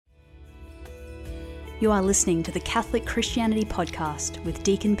You are listening to the Catholic Christianity Podcast with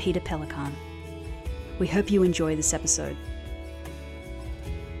Deacon Peter Pelican. We hope you enjoy this episode.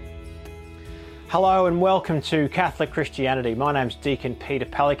 Hello and welcome to Catholic Christianity. My name's Deacon Peter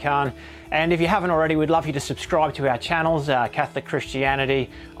Pelican, and if you haven't already, we'd love you to subscribe to our channels, Catholic Christianity,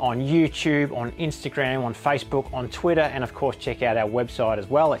 on YouTube, on Instagram, on Facebook, on Twitter, and of course check out our website as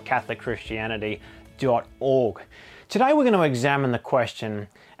well at catholicchristianity.org. Today we're going to examine the question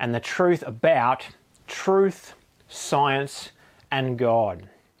and the truth about truth, science, and God.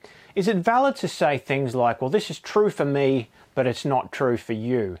 Is it valid to say things like, well, this is true for me, but it's not true for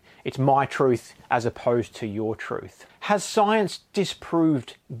you? It's my truth as opposed to your truth. Has science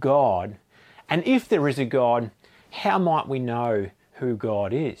disproved God? And if there is a God, how might we know who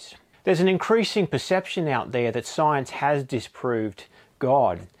God is? There's an increasing perception out there that science has disproved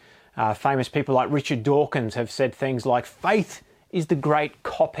God. Famous people like Richard Dawkins have said things like, faith is the great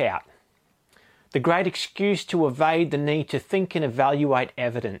cop-out, the great excuse to evade the need to think and evaluate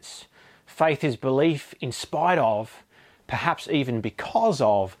evidence. Faith is belief in spite of, perhaps even because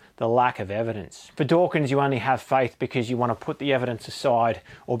of, the lack of evidence. For Dawkins, you only have faith because you want to put the evidence aside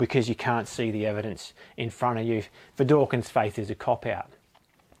or because you can't see the evidence in front of you. For Dawkins, faith is a cop-out.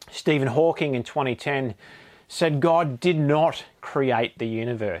 Stephen Hawking in 2010 said God did not create the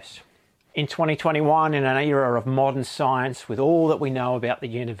universe. In 2021, in an era of modern science, with all that we know about the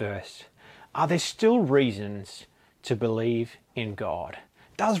universe, are there still reasons to believe in God?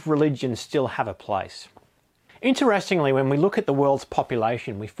 Does religion still have a place? Interestingly, when we look at the world's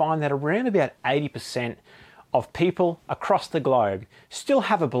population, we find that around about 80% of people across the globe still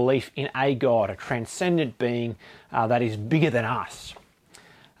have a belief in a God, a transcendent being that is bigger than us.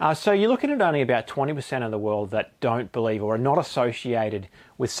 So you're looking at only about 20% of the world that don't believe or are not associated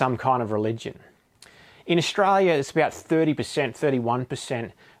with some kind of religion. In Australia, it's about 30%,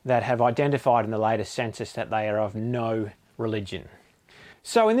 31% that have identified in the latest census that they are of no religion.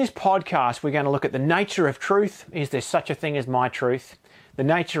 So in this podcast, we're going to look at the nature of truth. Is there such a thing as my truth? The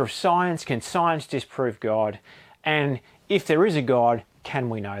nature of science. Can science disprove God? And if there is a God,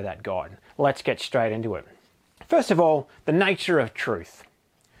 can we know that God? Let's get straight into it. First of all, the nature of truth.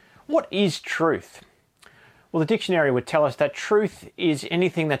 What is truth? Well, the dictionary would tell us that truth is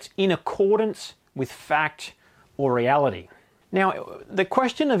anything that's in accordance with fact or reality. Now, the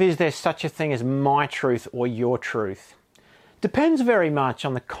question of is there such a thing as my truth or your truth depends very much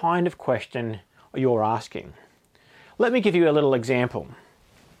on the kind of question you're asking. Let me give you a little example.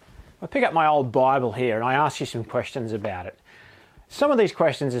 I pick up my old Bible here and I ask you some questions about it. Some of these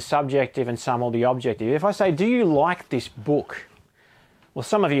questions are subjective and some will be objective. If I say, do you like this book? Well,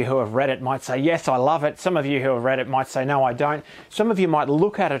 some of you who have read it might say, yes, I love it. Some of you who have read it might say, no, I don't. Some of you might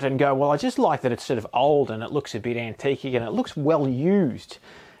look at it and go, well, I just like that it's sort of old and it looks a bit antique and it looks well used.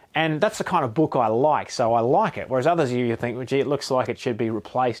 And that's the kind of book I like, so I like it. Whereas others of you think, well, gee, it looks like it should be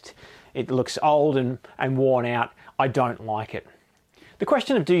replaced. It looks old and worn out. I don't like it. The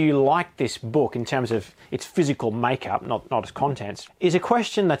question of do you like this book in terms of its physical makeup, not its contents, is a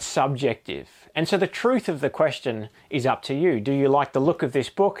question that's subjective. And so the truth of the question is up to you. Do you like the look of this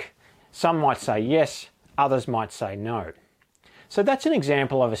book? Some might say yes, others might say no. So that's an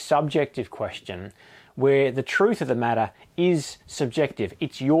example of a subjective question where the truth of the matter is subjective.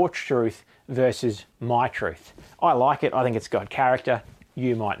 It's your truth versus my truth. I like it, I think it's got character,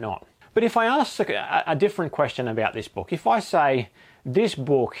 you might not. But if I ask a different question about this book, if I say this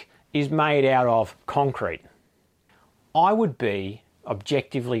book is made out of concrete, I would be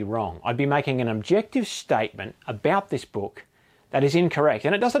objectively wrong. I'd be making an objective statement about this book that is incorrect.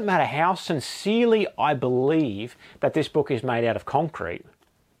 And it doesn't matter how sincerely I believe that this book is made out of concrete,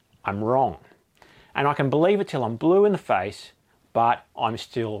 I'm wrong. And I can believe it till I'm blue in the face, but I'm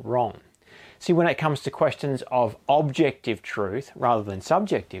still wrong. See, when it comes to questions of objective truth rather than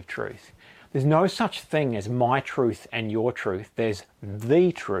subjective truth, there's no such thing as my truth and your truth. There's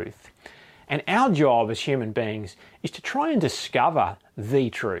the truth. And our job as human beings is to try and discover the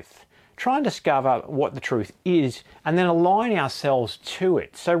truth. Try and discover what the truth is and then align ourselves to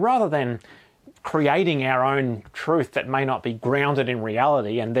it. So rather than creating our own truth that may not be grounded in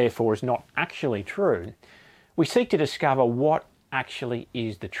reality and therefore is not actually true, we seek to discover what actually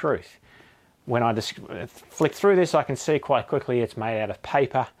is the truth. When I flick through this, I can see quite quickly it's made out of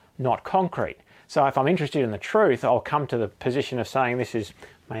paper, not concrete. So if I'm interested in the truth, I'll come to the position of saying this is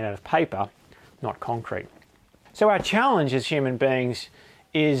made out of paper, not concrete. So our challenge as human beings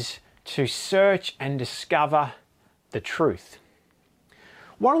is to search and discover the truth.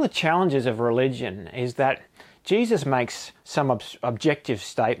 One of the challenges of religion is that Jesus makes some objective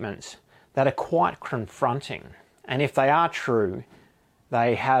statements that are quite confronting. And if they are true,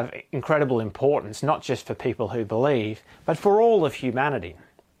 They have incredible importance, not just for people who believe, but for all of humanity.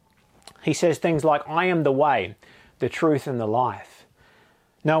 He says things like, I am the way, the truth and the life.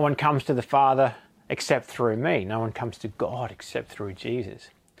 No one comes to the Father except through me. No one comes to God except through Jesus.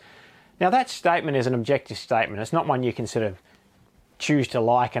 Now that statement is an objective statement. It's not one you can sort of choose to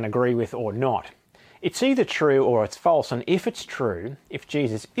like and agree with or not. It's either true or it's false. And if it's true, if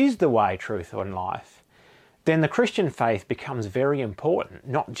Jesus is the way, truth and life, then the Christian faith becomes very important,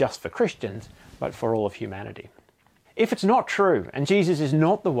 not just for Christians, but for all of humanity. If it's not true and Jesus is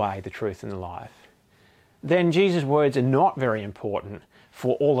not the way, the truth and the life, then Jesus' words are not very important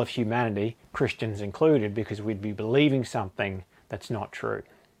for all of humanity, Christians included, because we'd be believing something that's not true.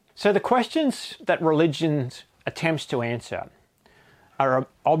 So the questions that religion attempts to answer are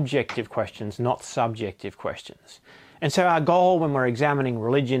objective questions, not subjective questions. And so our goal when we're examining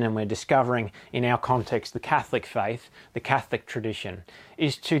religion and we're discovering, in our context, the Catholic faith, the Catholic tradition,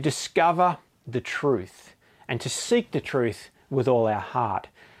 is to discover the truth and to seek the truth with all our heart.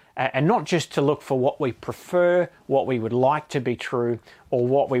 And not just to look for what we prefer, what we would like to be true, or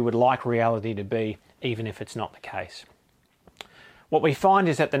what we would like reality to be, even if it's not the case. What we find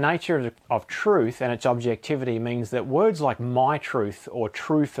is that the nature of truth and its objectivity means that words like my truth or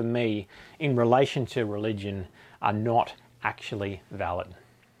true for me in relation to religion are not actually valid.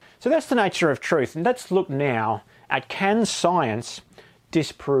 So that's the nature of truth. And let's look now at, can science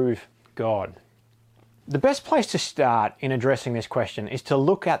disprove God? The best place to start in addressing this question is to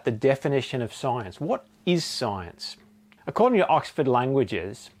look at the definition of science. What is science? According to Oxford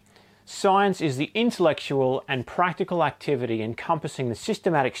Languages, science is the intellectual and practical activity encompassing the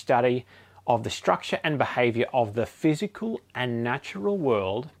systematic study of the structure and behaviour of the physical and natural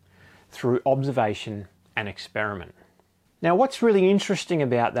world through observation and experiment. Now, what's really interesting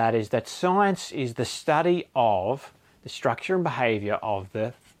about that is that science is the study of the structure and behaviour of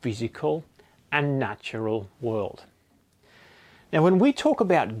the physical and natural world. Now, when we talk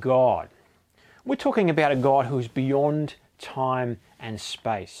about God, we're talking about a God who is beyond time and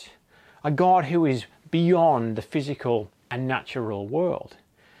space, a God who is beyond the physical and natural world,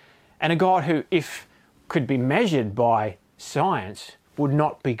 and a God who, if could be measured by science, would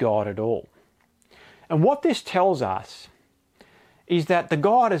not be God at all. And what this tells us is that the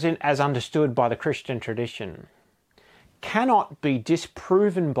God as understood by the Christian tradition cannot be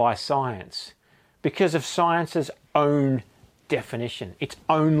disproven by science because of science's own definition, its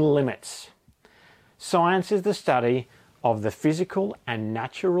own limits. Science is the study of the physical and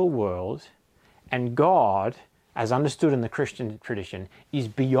natural world, and God, as understood in the Christian tradition, is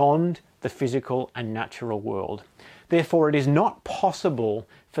beyond the physical and natural world. Therefore, it is not possible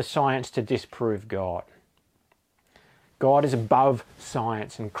for science to disprove God. God is above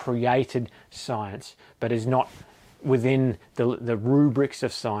science and created science, but is not within the rubrics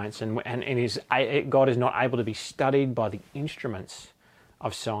of science, and God is not able to be studied by the instruments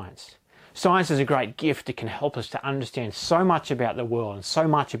of science. Science is a great gift. It can help us to understand so much about the world and so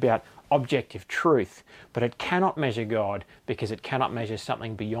much about objective truth, but it cannot measure God because it cannot measure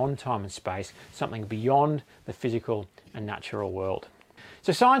something beyond time and space, something beyond the physical and natural world.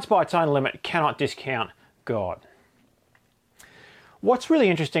 So science by its own limit cannot discount God. What's really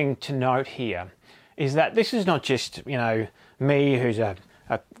interesting to note here is that this is not just, me who's a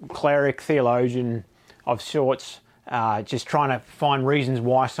cleric, theologian of sorts, just trying to find reasons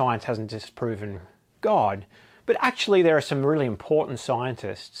why science hasn't disproven God, but actually there are some really important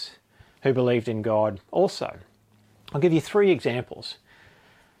scientists who believed in God also. I'll give you 3 examples.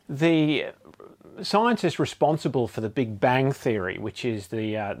 The scientist responsible for the Big Bang theory, which is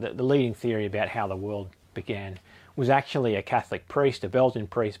the leading theory about how the world began, was actually a Catholic priest, a Belgian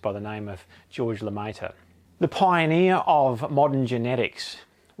priest by the name of George Lemaitre. The pioneer of modern genetics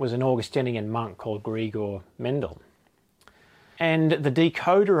was an Augustinian monk called Gregor Mendel. And the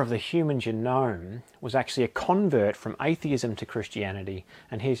decoder of the human genome was actually a convert from atheism to Christianity,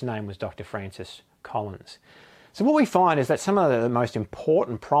 and his name was Dr. Francis Collins. So what we find is that some of the most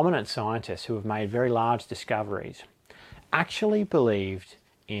important, prominent scientists who have made very large discoveries actually believed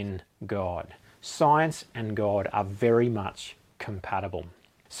in God. Science and God are very much compatible.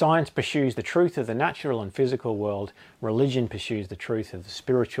 Science pursues the truth of the natural and physical world. Religion pursues the truth of the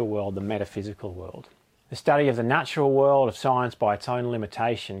spiritual world, the metaphysical world. The study of the natural world of science by its own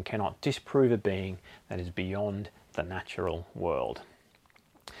limitation cannot disprove a being that is beyond the natural world.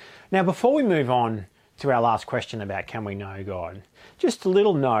 Now, before we move on to our last question about can we know God, just a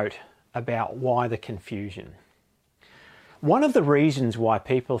little note about why the confusion. One of the reasons why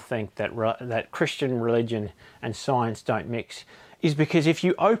people think that Christian religion and science don't mix is because if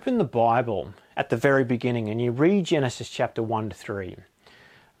you open the Bible at the very beginning and you read Genesis chapter 1 to 3,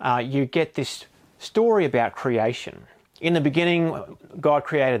 you get this story about creation. In the beginning, God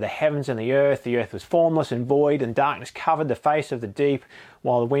created the heavens and the earth. The earth was formless and void, and darkness covered the face of the deep,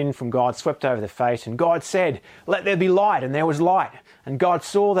 while the wind from God swept over the face. And God said, "Let there be light," and there was light. And God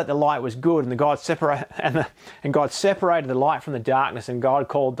saw that the light was good, and God separated the light from the darkness. And God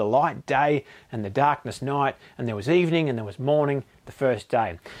called the light day, and the darkness night. And there was evening, and there was morning, the first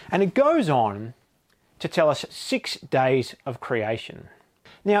day. And it goes on to tell us 6 days of creation.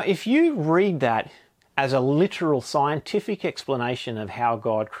 Now, if you read that as a literal scientific explanation of how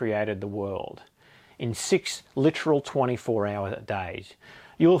God created the world in 6 literal 24-hour days,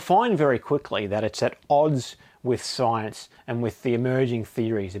 you'll find very quickly that it's at odds with science and with the emerging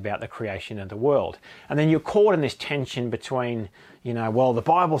theories about the creation of the world. And then you're caught in this tension between, well, the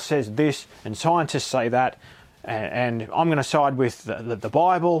Bible says this and scientists say that, and I'm going to side with the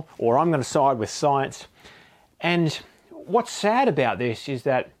Bible, or I'm going to side with science. And what's sad about this is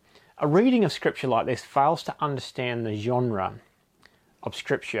that a reading of Scripture like this fails to understand the genre of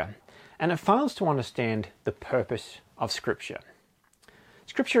Scripture, and it fails to understand the purpose of Scripture.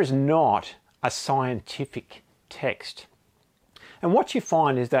 Scripture is not a scientific text. And what you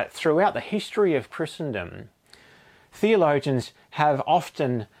find is that throughout the history of Christendom, theologians have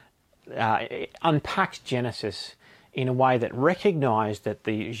often unpacked Genesis in a way that recognised that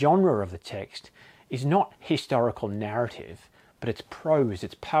the genre of the text is not historical narrative, but it's prose,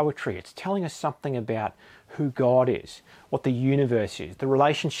 it's poetry, it's telling us something about who God is, what the universe is, the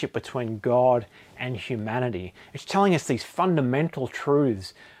relationship between God and humanity. It's telling us these fundamental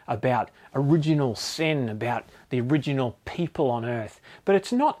truths about original sin, about the original people on earth. But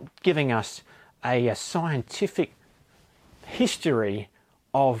it's not giving us a scientific history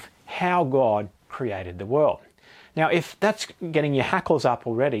of how God created the world. Now, if that's getting your hackles up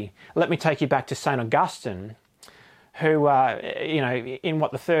already, let me take you back to St. Augustine, who, in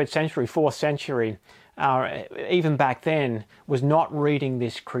the 3rd century, 4th century, even back then, was not reading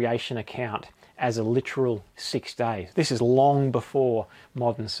this creation account as a literal 6 days. This is long before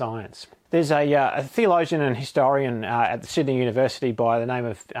modern science. There's a theologian and historian at the Sydney University by the name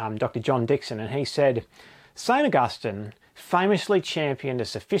of Dr. John Dixon, and he said, St. Augustine famously championed a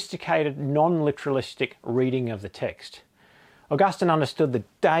sophisticated, non-literalistic reading of the text. Augustine understood the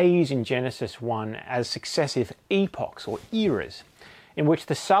days in Genesis 1 as successive epochs or eras in which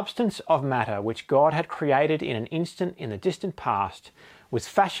the substance of matter which God had created in an instant in the distant past was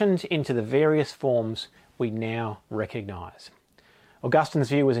fashioned into the various forms we now recognise. Augustine's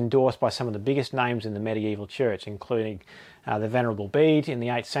view was endorsed by some of the biggest names in the medieval church, including the Venerable Bede in the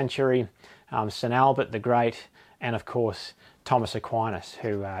 8th century, St. Albert the Great, and of course Thomas Aquinas,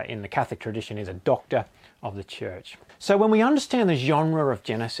 who in the Catholic tradition is a doctor of the church. So when we understand the genre of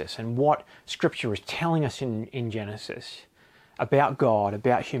Genesis and what Scripture is telling us in Genesis about God,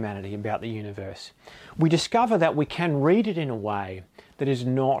 about humanity, about the universe, we discover that we can read it in a way that is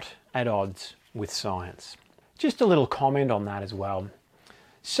not at odds with science. Just a little comment on that as well.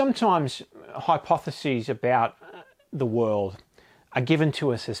 Sometimes hypotheses about the world are given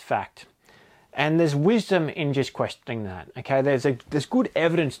to us as fact. And there's wisdom in just questioning that. Okay, there's good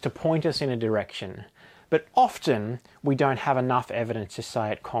evidence to point us in a direction, but often we don't have enough evidence to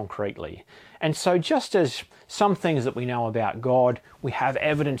say it concretely. And so just as some things that we know about God, we have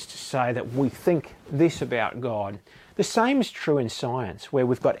evidence to say that we think this about God, the same is true in science, where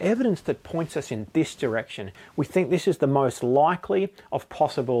we've got evidence that points us in this direction. We think this is the most likely of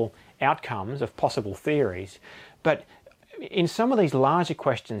possible outcomes, of possible theories, but in some of these larger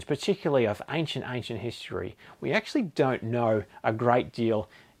questions, particularly of ancient history, we actually don't know a great deal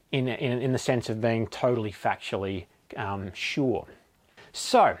in the sense of being totally factually sure.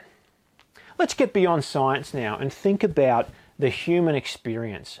 So, let's get beyond science now and think about the human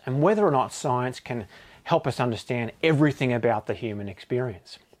experience and whether or not science can help us understand everything about the human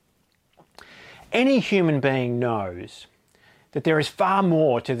experience. Any human being knows that there is far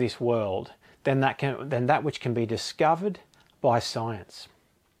more to this world than that which can be discovered by science.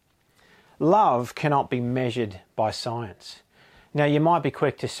 Love cannot be measured by science. Now, you might be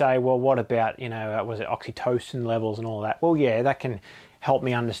quick to say, well, what about, was it oxytocin levels and all that? Well, yeah, that can help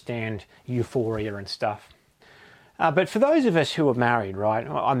me understand euphoria and stuff. But for those of us who are married, right?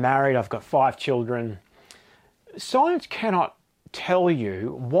 I'm married, I've got 5 children. Science cannot tell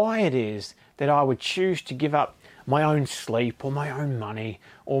you why it is that I would choose to give up my own sleep or my own money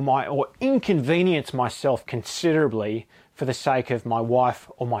or inconvenience myself considerably for the sake of my wife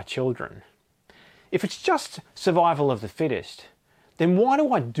or my children. If it's just survival of the fittest, then why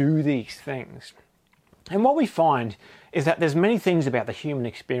do I do these things? And what we find is that there's many things about the human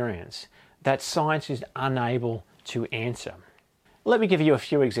experience that science is unable to answer. Let me give you a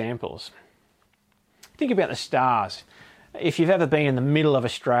few examples. Think about the stars. If you've ever been in the middle of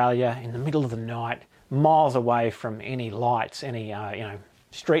Australia, in the middle of the night, miles away from any lights, any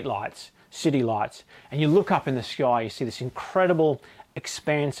street lights, city lights, and you look up in the sky, you see this incredible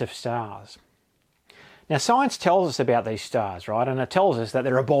expanse of stars. Now, science tells us about these stars, right? And it tells us that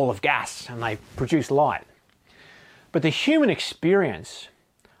they're a ball of gas and they produce light. But the human experience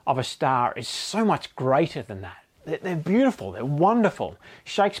of a star is so much greater than that. They're beautiful, they're wonderful.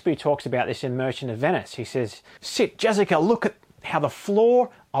 Shakespeare talks about this in Merchant of Venice. He says, "Sit, Jessica, look at how the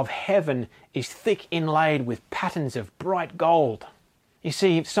floor of heaven is thick inlaid with patterns of bright gold." You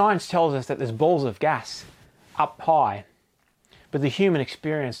see, science tells us that there's balls of gas up high, but the human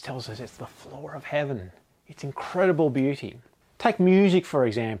experience tells us it's the floor of heaven. It's incredible beauty. Take music, for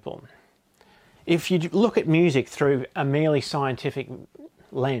example. If you look at music through a merely scientific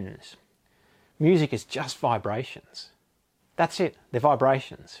lens, music is just vibrations. That's it, they're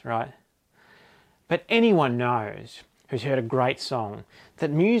vibrations, right? But anyone knows who's heard a great song that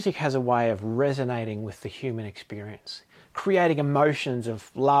music has a way of resonating with the human experience, creating emotions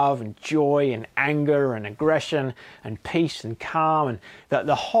of love and joy and anger and aggression and peace and calm, and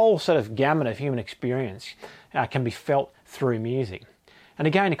the whole sort of gamut of human experience can be felt through music. And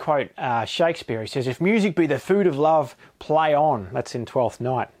again, to quote Shakespeare, he says, "If music be the food of love, play on." That's in Twelfth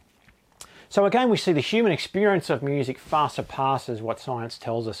Night. So again, we see the human experience of music far surpasses what science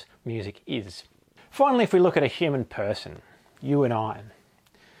tells us music is. Finally, if we look at a human person, you and I,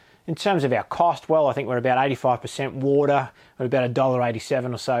 in terms of our cost, well, I think we're about 85% water, we're about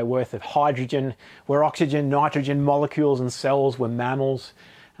 $1.87 or so worth of hydrogen. We're oxygen, nitrogen, molecules and cells. We're mammals.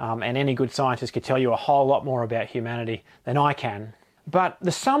 And any good scientist could tell you a whole lot more about humanity than I can. But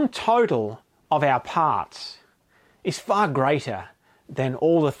the sum total of our parts is far greater than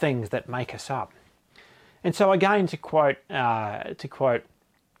all the things that make us up. And so again, to quote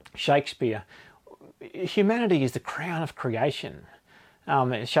Shakespeare, humanity is the crown of creation.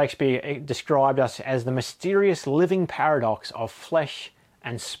 Shakespeare described us as the mysterious living paradox of flesh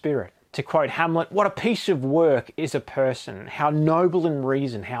and spirit. To quote Hamlet, "What a piece of work is a person, how noble in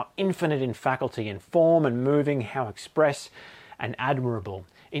reason, how infinite in faculty, in form and moving, how express and admirable.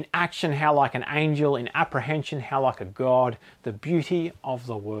 In action, how like an angel, in apprehension, how like a god, the beauty of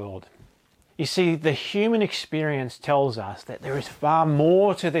the world." You see, the human experience tells us that there is far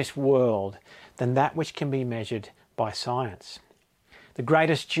more to this world than that which can be measured by science. The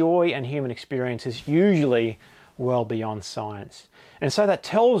greatest joy and human experience is usually well beyond science. And so that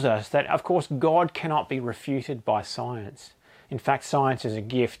tells us that, of course, God cannot be refuted by science. In fact, science is a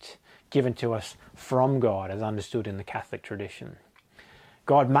gift given to us from God, as understood in the Catholic tradition.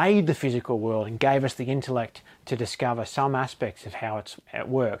 God made the physical world and gave us the intellect to discover some aspects of how it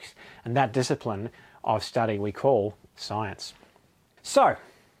works, and that discipline of study we call science. So,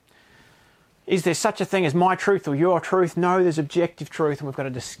 is there such a thing as my truth or your truth? No, there's objective truth, and we've got to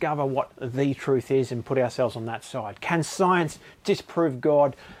discover what the truth is and put ourselves on that side. Can science disprove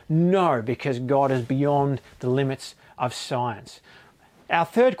God? No, because God is beyond the limits of science. Our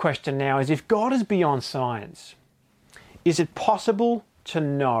third question now is, if God is beyond science, is it possible to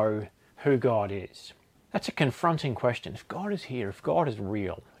know who God is? That's a confronting question. If God is here, if God is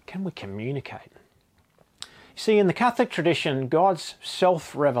real, can we communicate? You see, in the Catholic tradition, God's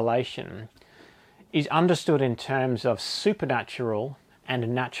self-revelation is understood in terms of supernatural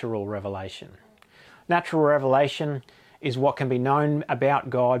and natural revelation. Natural revelation is what can be known about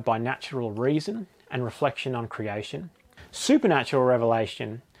God by natural reason and reflection on creation. Supernatural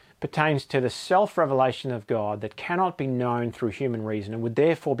revelation pertains to the self-revelation of God that cannot be known through human reason and would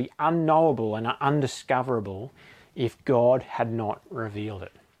therefore be unknowable and undiscoverable if God had not revealed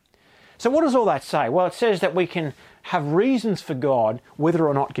it. So what does all that say? Well, it says that we can have reasons for God whether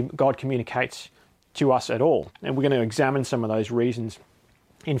or not God communicates to us at all. And we're going to examine some of those reasons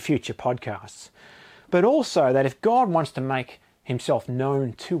in future podcasts. But also that if God wants to make himself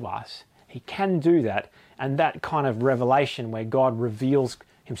known to us, he can do that. And that kind of revelation where God reveals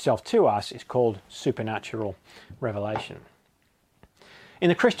himself to us is called supernatural revelation. In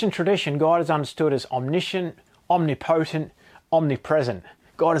the Christian tradition, God is understood as omniscient, omnipotent, omnipresent.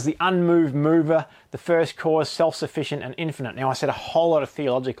 God is the unmoved mover, the first cause, self-sufficient and infinite. Now, I said a whole lot of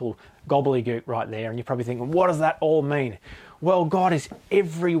theological gobbledygook right there, and you're probably thinking, what does that all mean? Well, God is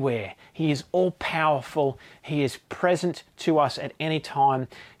everywhere. He is all-powerful. He is present to us at any time.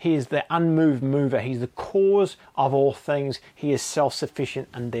 He is the unmoved mover. He's the cause of all things. He is self-sufficient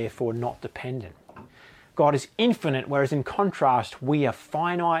and therefore not dependent. God is infinite, whereas in contrast, we are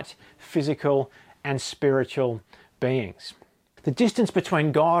finite, physical, and spiritual beings. The distance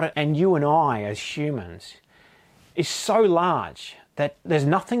between God and you and I as humans is so large that there's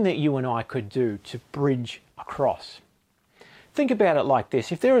nothing that you and I could do to bridge across. Think about it like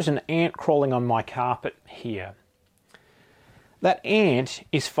this. If there is an ant crawling on my carpet here, that ant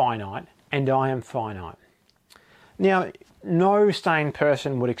is finite and I am finite. Now, no sane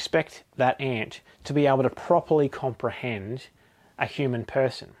person would expect that ant to be able to properly comprehend a human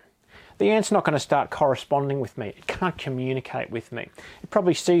person. The ant's not going to start corresponding with me. It can't communicate with me. It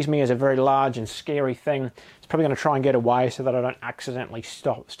probably sees me as a very large and scary thing. It's probably going to try and get away so that I don't accidentally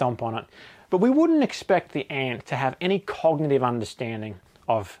stomp on it. But we wouldn't expect the ant to have any cognitive understanding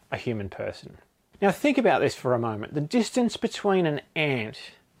of a human person. Now think about this for a moment. The distance between an ant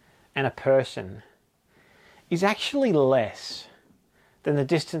and a person is actually less than the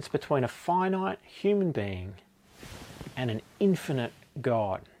distance between a finite human being and an infinite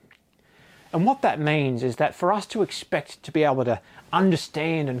God. And what that means is that for us to expect to be able to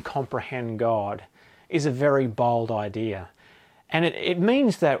understand and comprehend God is a very bold idea. And it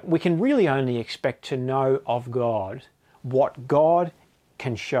means that we can really only expect to know of God what God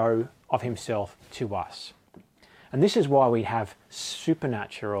can show of himself to us. And this is why we have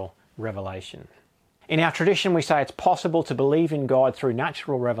supernatural revelation. In our tradition, we say it's possible to believe in God through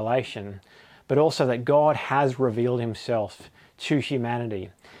natural revelation, but also that God has revealed himself to humanity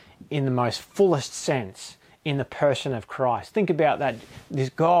in the most fullest sense in the person of Christ. Think about that. This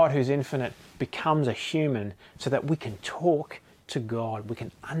God who's infinite becomes a human so that we can talk to God, we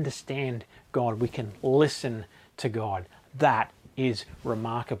can understand God, we can listen to God. That is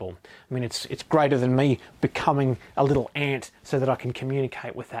remarkable. I mean, it's greater than me becoming a little ant so that I can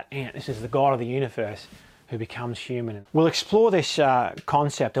communicate with that ant. This is the God of the universe who becomes human. We'll explore this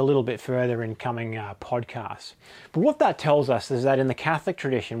concept a little bit further in coming podcasts. But what that tells us is that in the Catholic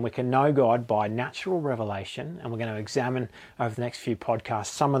tradition, we can know God by natural revelation, and we're going to examine over the next few podcasts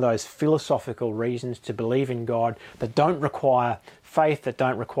some of those philosophical reasons to believe in God that don't require faith, that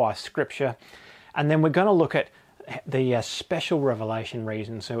don't require scripture. And then we're going to look at the special revelation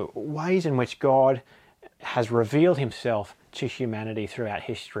reasons, so ways in which God has revealed himself to humanity throughout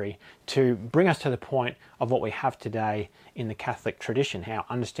history to bring us to the point of what we have today in the Catholic tradition, our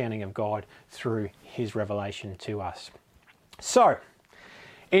understanding of God through his revelation to us. So,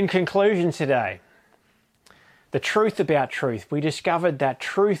 in conclusion today, the truth about truth. We discovered that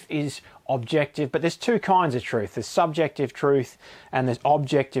truth is objective, but there's two kinds of truth. There's subjective truth and there's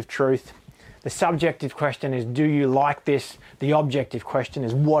objective truth. The subjective question is, do you like this? The objective question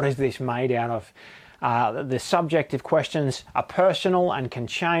is, what is this made out of? The subjective questions are personal and can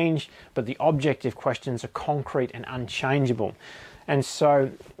change, but the objective questions are concrete and unchangeable. And so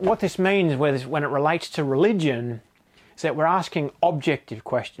what this means when it relates to religion is that we're asking objective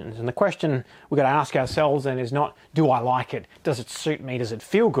questions. And the question we've got to ask ourselves then is not, do I like it? Does it suit me? Does it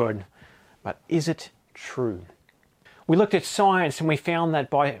feel good? But is it true? We looked at science and we found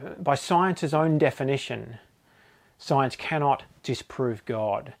that by science's own definition, science cannot disprove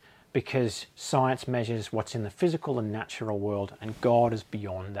God, because science measures what's in the physical and natural world, and God is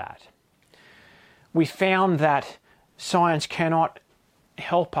beyond that. We found that science cannot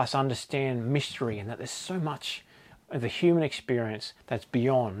help us understand mystery, and that there's so much of the human experience that's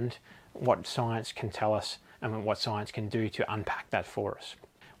beyond what science can tell us and what science can do to unpack that for us.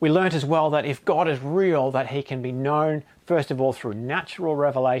 We learnt as well that if God is real, that he can be known, first of all, through natural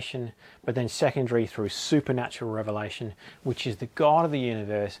revelation, but then secondary through supernatural revelation, which is the God of the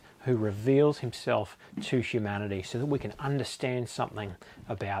universe who reveals himself to humanity so that we can understand something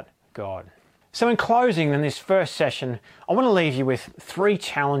about God. So in closing, in this first session, I want to leave you with three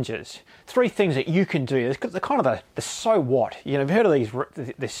challenges, three things that you can do. They're kind of the so what. You know, you've heard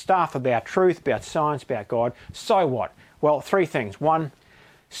of this stuff about truth, about science, about God. So what? Well, three things. One,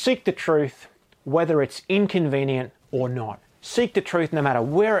 seek the truth, whether it's inconvenient or not. Seek the truth no matter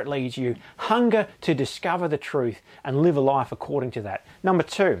where it leads you. Hunger to discover the truth and live a life according to that. Number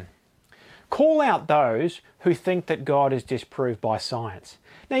two, call out those who think that God is disproved by science.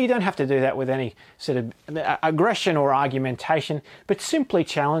 Now, you don't have to do that with any sort of aggression or argumentation, but simply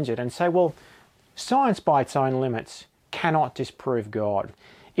challenge it and say, well, science by its own limits cannot disprove God.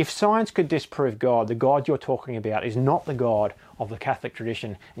 If science could disprove God, the God you're talking about is not the God of the Catholic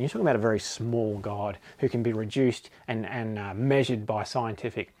tradition. And you're talking about a very small God who can be reduced and measured by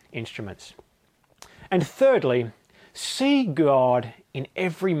scientific instruments. And thirdly, see God in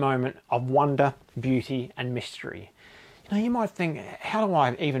every moment of wonder, beauty, and mystery. You know, you might think, how do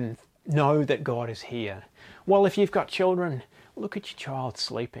I even know that God is here? Well, if you've got children, look at your child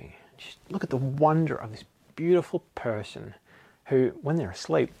sleeping. Just look at the wonder of this beautiful person who, when they're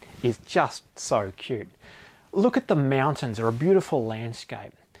asleep, is just so cute. Look at the mountains or a beautiful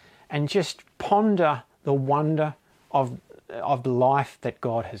landscape and just ponder the wonder of the life that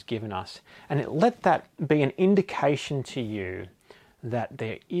God has given us. And let that be an indication to you that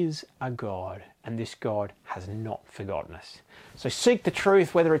there is a God, and this God has not forgotten us. So seek the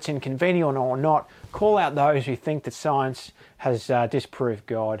truth, whether it's inconvenient or not. Call out those who think that science has disproved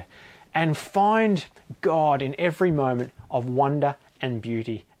God, and find God in every moment of wonder and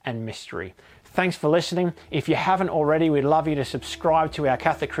beauty and mystery. Thanks for listening. If you haven't already, we'd love you to subscribe to our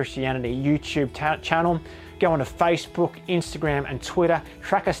Catholic Christianity YouTube channel. Go onto Facebook, Instagram and Twitter.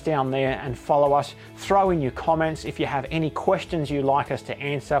 Track us down there and follow us. Throw in your comments. If you have any questions you'd like us to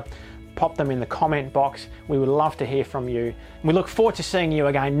answer, pop them in the comment box. We would love to hear from you. We look forward to seeing you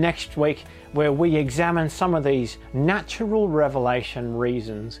again next week, where we examine some of these natural revelation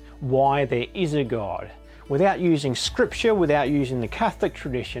reasons why there is a God. Without using scripture, without using the Catholic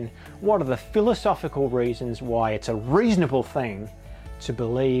tradition, what are the philosophical reasons why it's a reasonable thing to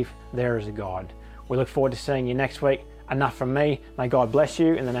believe there is a God? We look forward to seeing you next week. Enough from me. May God bless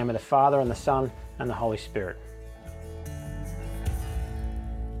you in the name of the Father and the Son and the Holy Spirit.